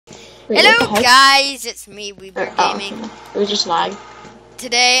Wait, Hello guys, it's me, Weber Gaming. It was just lag.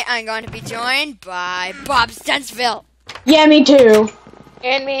 Today I'm going to be joined by bobstuntsville. Yeah, me too.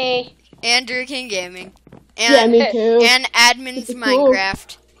 And me. And drewkinggaming. And, Yeah, me too. And admins Cool.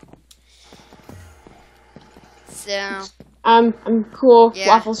 Minecraft. So. I'm cool. Yeah,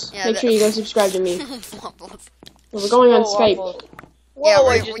 Waffles. yeah, Make sure you go subscribe to me. Waffles. We're going on Skype. Whoa,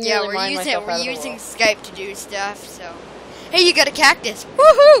 we're using Skype to do stuff, so. Hey, you got a cactus.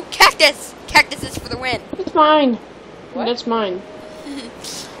 Woohoo! Cactus! Cactus is for the win. It's mine. What? That's mine.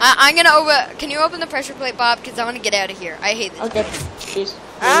 I'm gonna open. Can you open the pressure plate, Bob? Because I want to get out of here. I hate this. Okay. place. Jeez.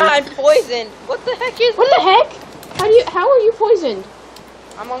 I'm poisoned. What the heck is What this? the heck? How are you poisoned?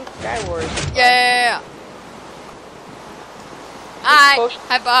 I'm on Skywars. Yeah.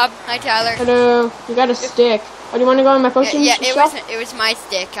 Hi, Bob. Hi, Tyler. Hello. You got a stick. Oh, do you want to go in my potion Yeah, shop? it was my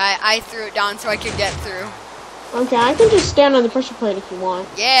stick. I threw it down so I could get through. Okay, I can just stand on the pressure plate if you want.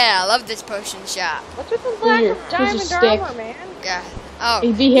 Yeah, I love this potion shop. What's with the lack Here, of here's a diamond stick. armor, man? Yeah. Oh.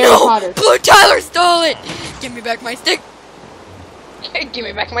 Hey, be Harry No! Potter. Blue Tyler stole it! Give me back my stick. Give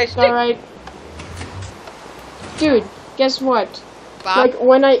me back my stick. Alright. Dude, guess what? Bob? Like,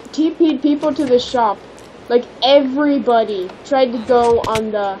 when I TP'd people to the shop, like, everybody tried to go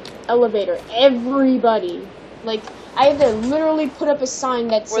on the elevator. Everybody. Like, I had to literally put up a sign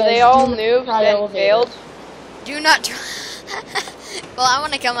that says, Were they all "Do not noobs try and elevator." failed? Do not try. Well, I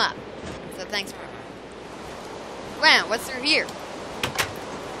want to come up. So thanks. Wow, what's through here?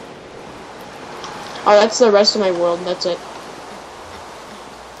 Oh, that's the rest of my world. That's it.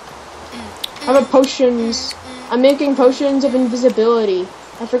 I have potions. I'm making potions of invisibility.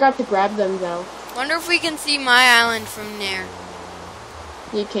 I forgot to grab them, though. Wonder if we can see my island from there.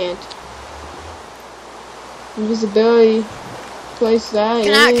 You can't. Invisibility. Place that.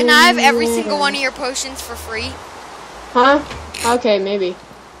 Can I have every in single there. one of your potions for free? Huh? Okay, maybe.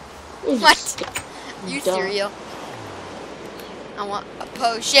 What? You Duh. cereal. I want a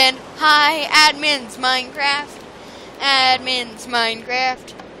potion. Hi, admins Minecraft. Admins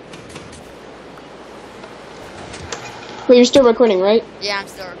Minecraft. But you're still recording, right? Yeah, I'm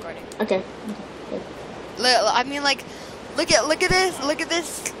still recording. Okay. I mean, like, look at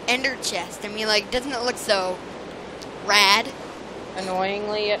this ender chest. I mean, like, doesn't it look so rad?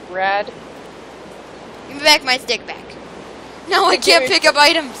 Annoyingly rad. Give me back my stick back. No, I can't pick up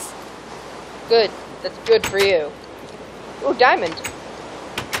items. Good. That's good for you. Ooh, diamond.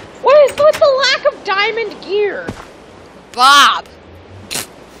 What's the lack of diamond gear? Bob,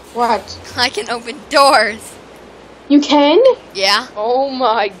 What? I can open doors. You can? Yeah. Oh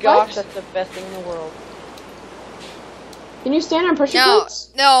my gosh, What? that's the best thing in the world. Can you stand on pressure No, plates?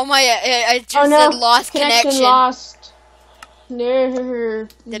 no, I just Oh no! said lost connection. Lost. No.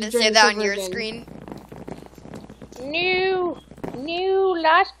 Did it say that on your screen? New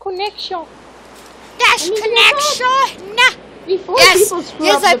last connection. Yes, connection. Nah. Before Yes, people screw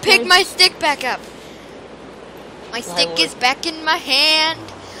yes, up I the picked place- my stick back up. My stick is back in my hand.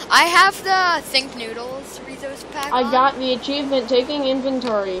 I have the Think Noodles Doritos pack I on. got the achievement taking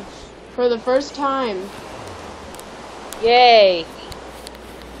inventory for the first time. Yay.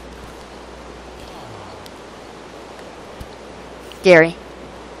 Gary.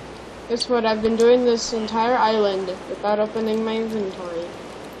 Guess what? I've been doing this entire island without opening my inventory,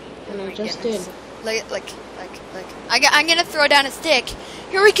 and I just did. Look. I'm gonna throw down a stick.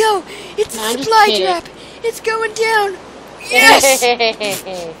 Here we go. It's No, I a just supply did it. trap. It's going down. Yes.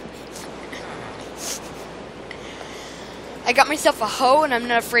 I got myself a hoe, and I'm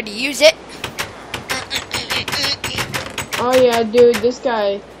not afraid to use it. Oh yeah, dude, this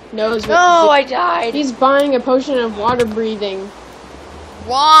guy knows what No, to I do. died. He's buying a potion of water breathing.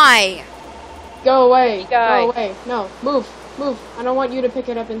 Why? Go away. Guy. Go away. No, move. I don't want you to pick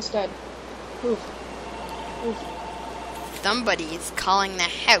it up instead. Move. Somebody is calling the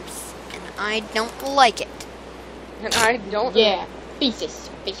house, and I don't like it. And I don't. Yeah. Pieces.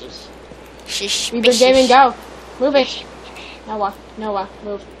 Shish. Weber Gaming, go. Move it. Noah.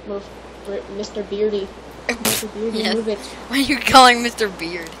 Move. Mr. Beardy. Mr. Beardy, Yes. move it. Why are you calling Mr.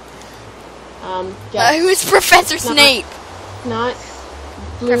 Beard? Yeah. Who's Professor Snape? Not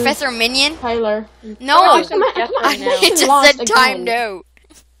Blue Professor Minion? Tyler. No, I'm gonna do some death I run now. just Lost said timed again. out.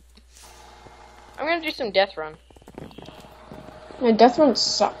 I'm gonna do some death run. Yeah, Death Run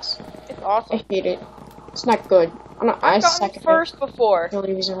sucks. It's awesome. I hate it. It's not good. I I've suck gotten at first before. it. The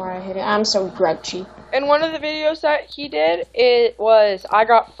only reason why I hate it. I'm so grouchy. In one of the videos that he did, it was I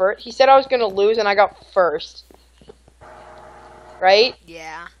got first. He said I was gonna lose, and I got first. Right?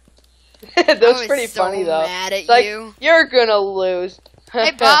 Yeah. That I was was pretty so funny though. mad at It's like, you. You're gonna lose.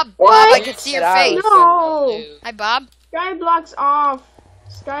 Hey, Bob. What? Bob, I can see your Said I face. was gonna No. lose. Hi, Bob. Sky blocks off.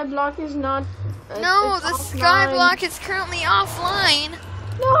 Skyblock is not. No, it's the offline. Skyblock is currently offline.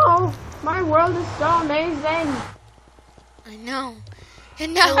 No, my world is so amazing. I know.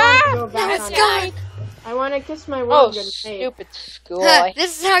 And I now, want to go now back it's on gone. it. I want to kiss my Oh, world goodnight. stupid school.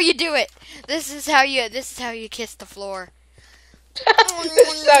 This is how you do it. This is how you kiss the floor.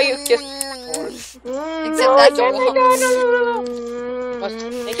 This is how you kiss. Except that's no, a no, wall. no. Must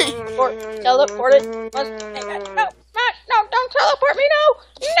make it teleport it. Must make it. No, don't teleport me.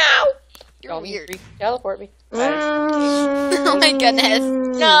 No. You're Don't weird. teleport me. Oh my goodness.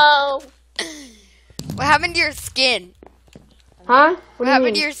 No. What happened to your skin? Huh? What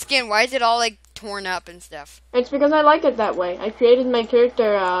happened to your skin? Why is it all like torn up and stuff? It's because I like it that way. I created my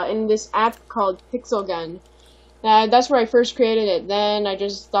character in this app called Pixel Gun. That's where I first created it. Then I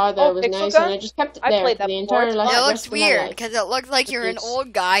just thought that it was Pixel nice, Gun? and I just kept it I there played for that the before. entire It It rest looks of my weird life. because it looks like you're an It's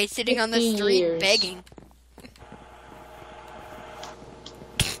old guy sitting on the 50 street years. begging.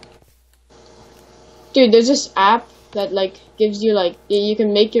 Dude, there's this app that like gives you like you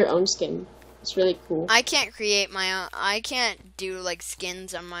can make your own skin. It's really cool. I can't create my own. I can't do like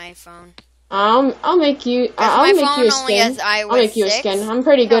skins on my phone. I'll make you. I'll my make you a phone only skin. has I'll iOS make you a 6. skin. I'm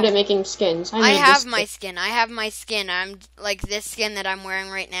pretty good at making skins. I made have this my skin. I have my skin. I'm like this skin that I'm wearing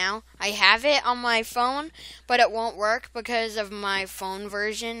right now. I have it on my phone, but it won't work because of my phone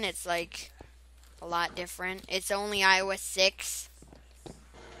version. It's like a lot different. It's only iOS 6.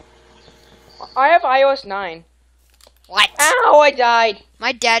 I have iOS 9. What? Ow! I died.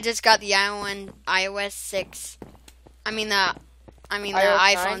 My dad just got the iOS 6. I mean the iOS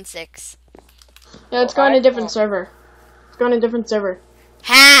iPhone 9? 6. Yeah, let's go on a different server. Let's go on a different server.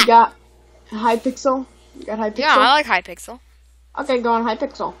 Ha! You got Hypixel? You got Hypixel? Yeah, I like Hypixel. Okay, go on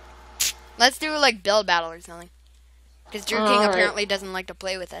Hypixel. Let's do like build battle or something. Because Drew King Alright. apparently doesn't like to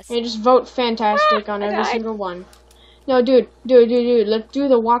play with us. You just vote fantastic on I every died. single one. No, dude. Let's do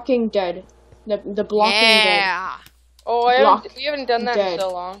the Walking Dead. The Blocking Dead. Yeah. Oh, we haven't done that in Dead.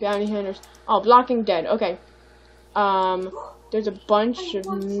 so long. Bounty Hunters. Oh, Blocking Dead. Okay. There's a bunch of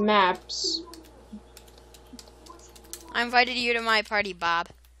maps. I invited you to my party, Bob.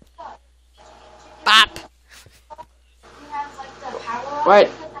 Bob. What?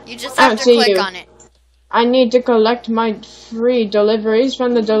 You just I have don't to see click you. on it. I need to collect my free deliveries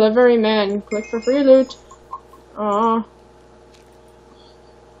from the delivery man. Click for free loot. Aw.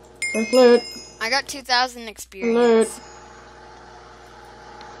 Click loot. I got 2,000 Loot. experience.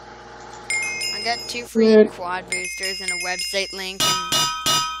 I got 2 free Loot. quad boosters and a website link. And...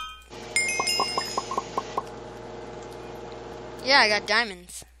 yeah, I got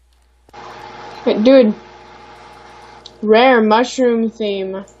diamonds. Hey, dude. Rare mushroom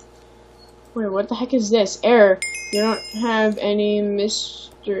theme. Wait, what the heck is this? Error. You don't have any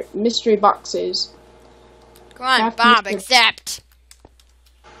mystery boxes. Come on, Have Bob, Mr. accept.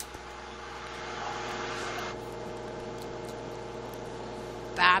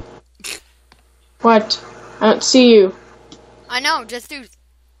 Bob. What? I don't see you. I know, just do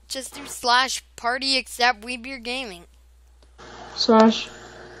 /party accept Weebeer Gaming. Slash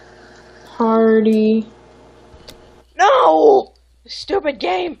party. No! Stupid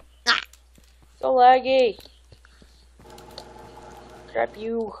game. Ah. So laggy. Crap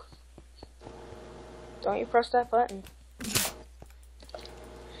you. Don't you press that button.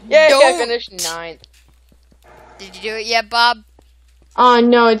 Yeah, I Don't. finished 9th. Did you do it yet, Bob?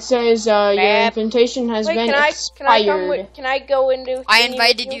 No, it says your Map. invitation has Wait, been can I expired. come with, can I go into I thingy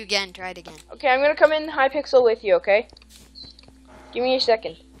invited with you again. Try it again. Okay, I'm gonna come in Hypixel with you, okay? Give me a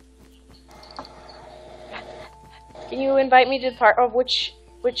second. Can you invite me to the part of which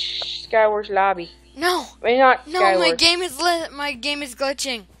Skywars lobby? No, I mean, not no, Skywars. my game is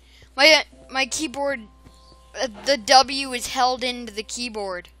glitching. My keyboard, the W is held into the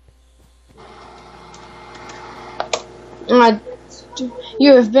keyboard.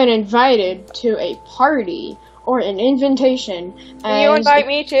 You have been invited to a party or an invitation. Can you invite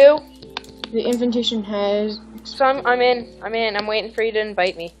me too? The invitation has. So I'm in. I'm waiting for you to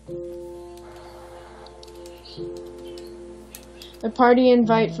invite me. The party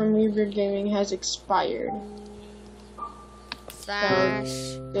invite from Weaver Gaming has expired. /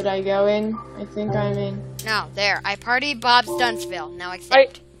 Did I go in? I think I'm in. No, there. I party bobstuntsville. Now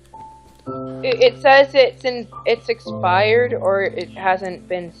accept. It says it's expired or it hasn't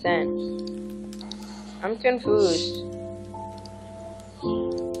been sent. I'm confused.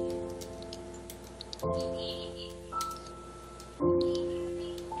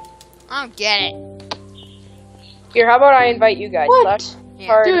 I don't get it. Here, how about I invite you guys? What? Slash Yeah.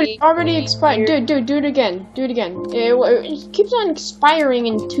 party. Dude, it already expired. here. Dude, do it again. Do it again. It keeps on expiring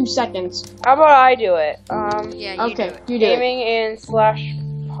in 2 seconds. How about I do it? Yeah, you Okay, do it. you do it. Gaming in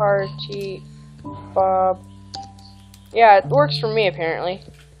party, Bob. Yeah, it works for me apparently.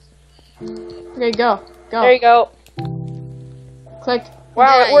 Okay, go. There you go. Click.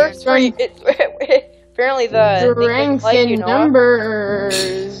 Wow, Yeah, it works for you. you're- Apparently the thing Strength like you in know.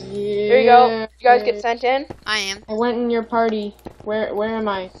 numbers. Yeah. There you go. You guys get sent in. I am. I went in your party. Where am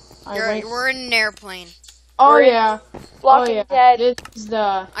I? We're in an airplane. Oh We're in- yeah. Walking Oh yeah. Dead. This is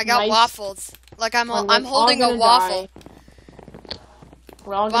the. I got nice waffles. Like I'm one. I'm We're all holding a gonna waffle. die.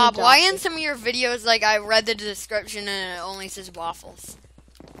 We're all gonna Bob, why die. in some of your videos, like, I read the description and it only says waffles?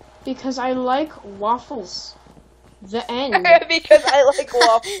 Because I like waffles. The end. Because I like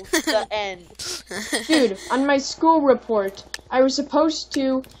waffles. The end. Dude, on my school report, I was supposed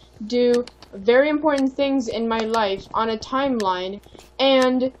to do very important things in my life on a timeline,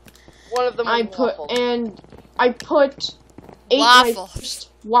 and One of them was I put ate my Waffles. first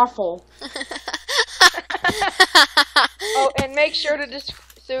waffle. Oh, and make sure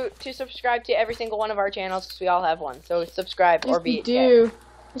to subscribe to every single one of our channels because we all have one. So subscribe or Yes, be we do.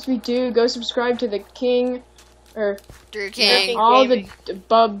 Yes, we do. Go subscribe to the King, or Drew King. all Gaming. the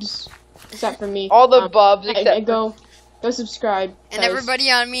bubs, except for me. All the bubs except I go subscribe. And 'cause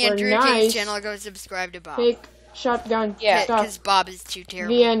everybody on me and we're Drew King's nice. channel, go subscribe to Bob. Take shotgun. Yeah. Stop. Because Bob is too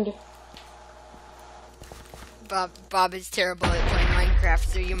terrible. The end. Bob is terrible at playing Minecraft,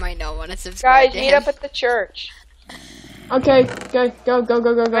 so you might not want to subscribe Guys, to meet him. up at the church. Okay, go.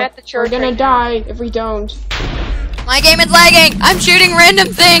 I'm at the church We're gonna right now. die if we don't. My game is lagging! I'm shooting random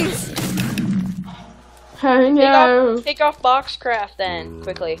things! Oh no. Take off Boxcraft then,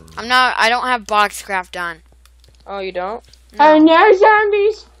 quickly. I don't have Boxcraft on. Oh, you don't? Oh no,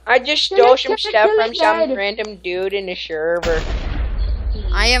 zombies! I just You're stole not some gonna stuff kill from it, some Dad. random dude in a server.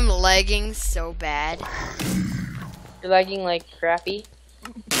 I am lagging so bad. You're lagging like crappy.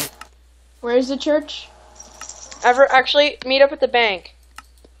 Where's the church? Actually, meet up at the bank.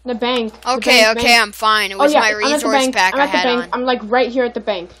 The bank. The Okay, bank, okay, bank. I'm fine. It Oh was yeah, my I'm at the resource bank. pack I'm I at the had bank. on. I'm like right here at the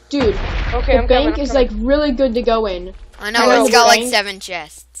bank. Dude, Okay, the I'm bank coming. is like really good to go in. I know, Hello, it's got like bank. 7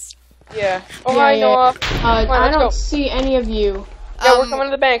 chests. Yeah. Oh, Yeah, hi, yeah. Noah. I let's don't go. see any of you. Yeah, we're coming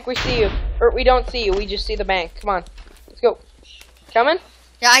to the bank. We see you. Or we don't see you. We just see the bank. Come on. Let's go. Coming?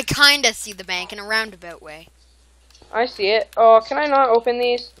 Yeah, I kinda see the bank in a roundabout way. I see it. Oh, can I not open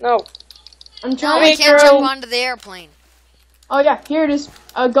these? No. I'm No, trying I to can't girl. jump onto the airplane. Oh yeah, here it is.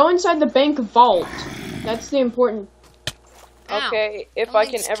 Go inside the bank vault. That's the important. Ow. Okay, if I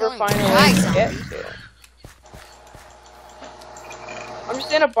Something's can ever killing find me. a way Hi, to get zombie. to it. I'm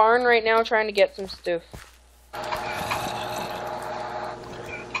just in a barn right now trying to get some stuff.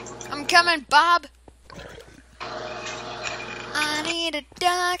 I'm coming, Bob. I need a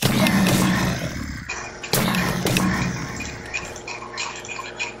doctor.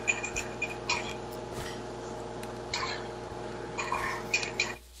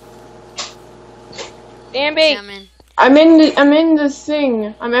 Bambi! Coming. I'm in the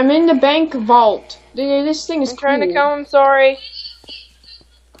thing. I'm in the bank vault. This thing is I'm trying to cool. come, I'm sorry.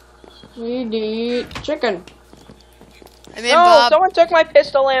 We need chicken. I'm in, No, Bob. someone took my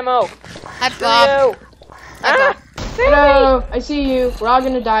pistol ammo. Hi, Bob. Screw you. Hi, Ah! Bob. Hello, I see you. We're all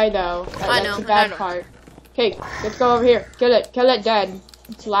gonna die though. I That's know, the bad I know. part. Okay, let's go over here. Kill it dead.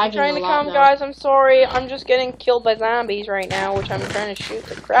 It's I'm lagging trying a to lot come, now. guys. I'm sorry. I'm just getting killed by zombies right now, which I'm trying to shoot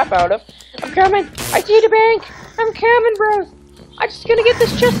the crap out of. I'm coming. I see the bank. I'm coming, bros. I'm just gonna get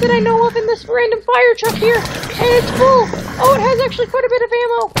this chest that I know of in this random fire truck here, and it's full. Oh, it has actually quite a bit of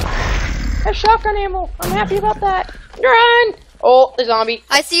ammo. It has shotgun ammo. I'm happy about that. Run! Oh, the zombie.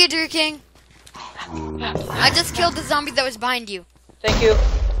 I see you, Drew King. I just killed the zombie that was behind you. Thank you.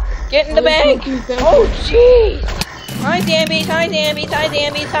 Get in the Thank bank. you, thank Oh, you. jeez. Hi, zombies. Hi, zombies. Hi,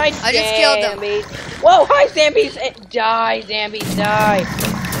 zombies. Hi, I just killed them. zombies. Whoa, hi, zombies. Die, zombies, die.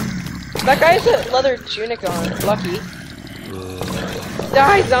 That guy has a leather tunic on. Lucky.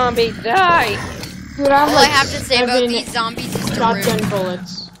 Die, zombies, die. Dude, I have All like I have to say about 7 these zombies is shotgun Darude.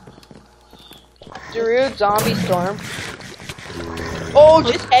 bullets. Darude, zombie storm. Oh,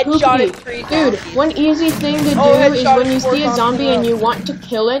 just headshot Poopy. at 3 Dude, zombies. one easy thing to do Oh, is headshot when at you 4 see a zombies zombie in a and row. you want to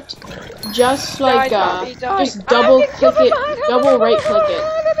kill it, just like zombie, die. just double click it, double right click it.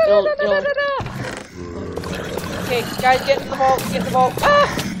 It'll Okay, guys, get in the vault, get in the vault.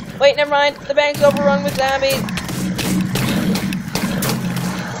 Ah! Wait, never mind. The bank's overrun with zombies.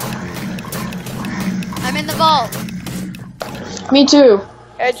 I'm in the vault. Me too.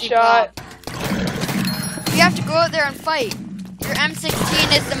 Headshot. You have to go out there and fight. Your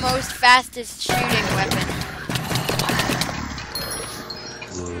M16 is the most fastest shooting weapon.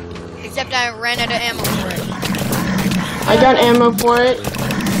 Except I ran out of ammo for it. I got ammo for it.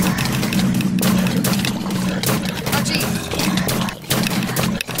 Oh, jeez.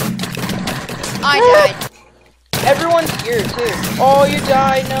 I died. Everyone's here too. Oh, you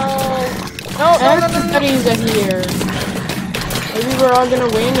died. No. No. Everybody's here. Maybe we're all gonna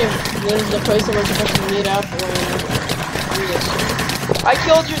win if there's the place that we're supposed to meet up when we do this. I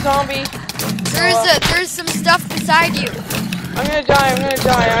killed your zombie. There's some stuff beside you. I'm gonna die.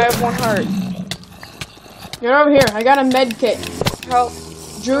 I have 1 heart. You're over here. I got a med kit. Help.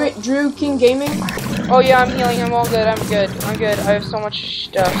 Drew King Gaming. Oh yeah, I'm healing. I'm all good. I'm good. I have so much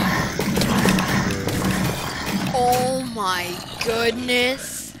stuff. Oh my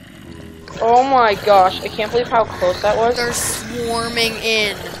goodness. Oh my gosh, I can't believe how close that was. They're swarming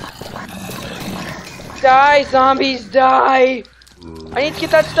in. Die, zombies, die! I need to get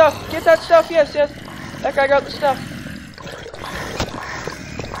that stuff. Get that stuff. Yes. That guy got the stuff.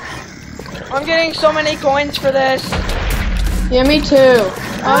 I'm getting so many coins for this. Yeah, me too.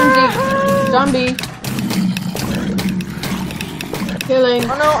 Zombie. Killing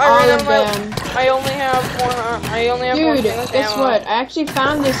Oh no, all of them. I only have one. Dude, guess what? I actually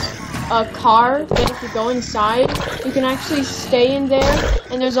found this car that if you go inside, you can actually stay in there,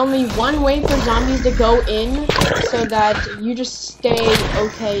 and there's only one way for zombies to go in, so that you just stay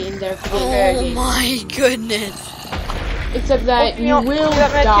okay in there for the Oh my goodness. Except that you will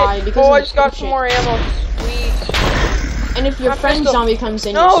that die kit. because Oh, of I just got some shit. more ammo. Sweet. And if your friend pistol. zombie comes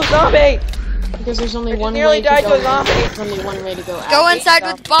in, No, zombie! because there's only one nearly way to died go to a in. zombie. There's only one way to go out. Go inside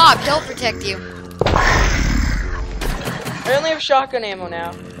with Bob. He'll protect you. I only have shotgun ammo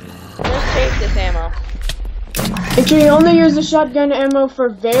now. Let's take this ammo. Actually, you only use the shotgun ammo for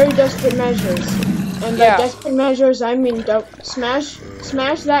very desperate measures. And by Yeah. desperate measures, I mean don't smash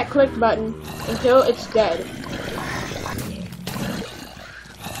that click button until it's dead.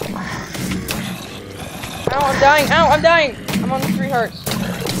 Ow, I'm dying. Ow, I'm dying. I'm on 3 hearts.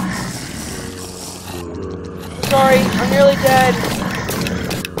 Sorry, I'm nearly dead.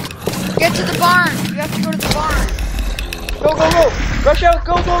 Get to the barn. You have to go to the barn. Go. Rush out.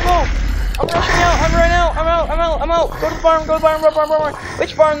 Go. I'm rushing out. I'm running out. I'm out. Go to the barn. Barn.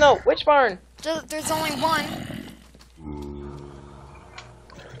 Which barn, though? Which barn? There's only one.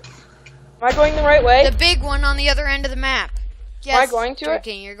 Am I going the right way? The big one on the other end of the map. Yes, Am I going to Drew it?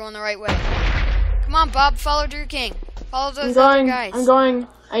 King, you're going the right way. Come on, Bob. Follow Drew King. Follow those I'm other going. guys. I'm going.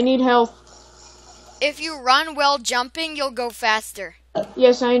 I need help. If you run while jumping, you'll go faster.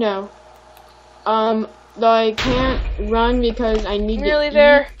 Yes, I know. Though I can't run because I need Nearly to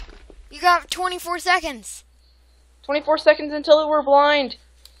there. You got 24 seconds. 24 seconds until we're blind.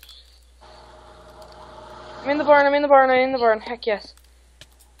 I'm in the barn. Heck yes.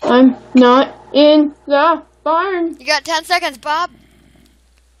 I'm not in the barn. You got 10 seconds, Bob.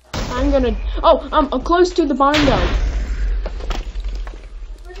 I'm gonna. Oh, I'm close to the barn though.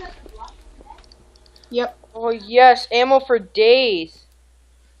 Yep. Oh yes, ammo for days.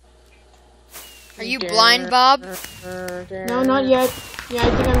 Are you blind, Bob? No, not yet. Yeah,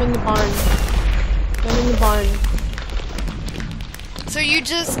 I think I'm in the barn. I'm in the barn. So you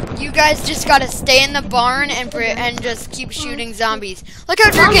guys just gotta stay in the barn and just keep shooting zombies. Look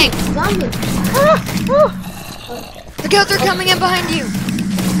out, Drew King! Look out, they're coming in behind you.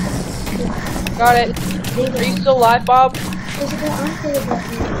 Got it. Are you still alive, Bob? Oh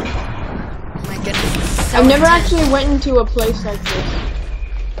my goodness. this is so I've never intense. actually went into a place like this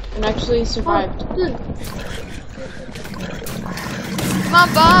and actually survived. Come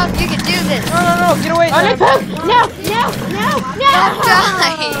on, Bob, you can do this. No, get away. Oh, no!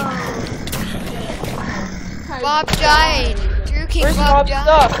 Bob died. Drew King, Where's Bob Bob's died.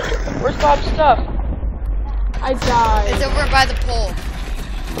 stuff? Where's Bob's stuff? I died. It's over by the pole.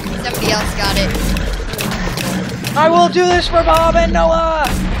 Somebody else got it. I will do this for Bob and Noah!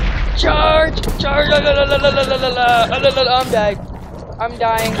 Charge! I'm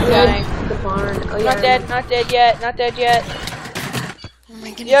dying. The barn. Oh, yeah. Not dead yet. Oh my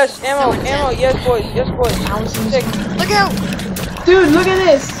goodness. Yes, this is ammo, so intense. yes boys. Sick. Look out! Dude, look at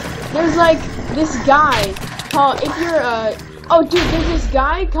this. There's like this guy called. If you're oh, dude, there's this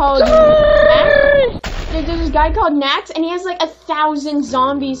guy called. There's this guy called Nax, and he has like 1,000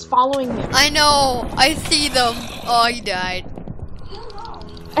 zombies following him. I know. I see them. Oh, he died.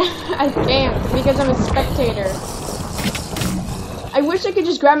 I can't because I'm a spectator. I wish I could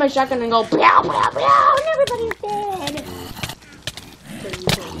just grab my shotgun and go pow pow pow, and everybody's dead.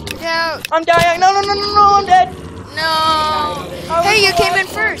 Look out! I'm dying. No, I'm dead. No! Hey, you came in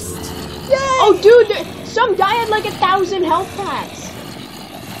first. Yay! Oh, dude, some guy had like 1,000 health packs.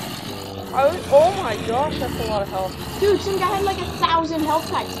 Oh my gosh, that's a lot of health. Dude, some guy had like 1,000 health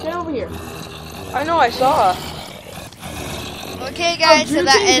packs. Get over here. I know, I saw. Okay, guys, so Drew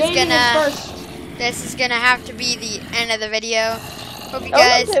that King is Gaming gonna. first. This is gonna have to be the end of the video. Hope you Oh,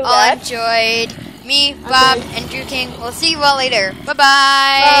 guys don't do all that. enjoyed. Me, Bob, Okay. and Drew King. We'll see you all later.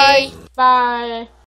 Bye-bye. Bye.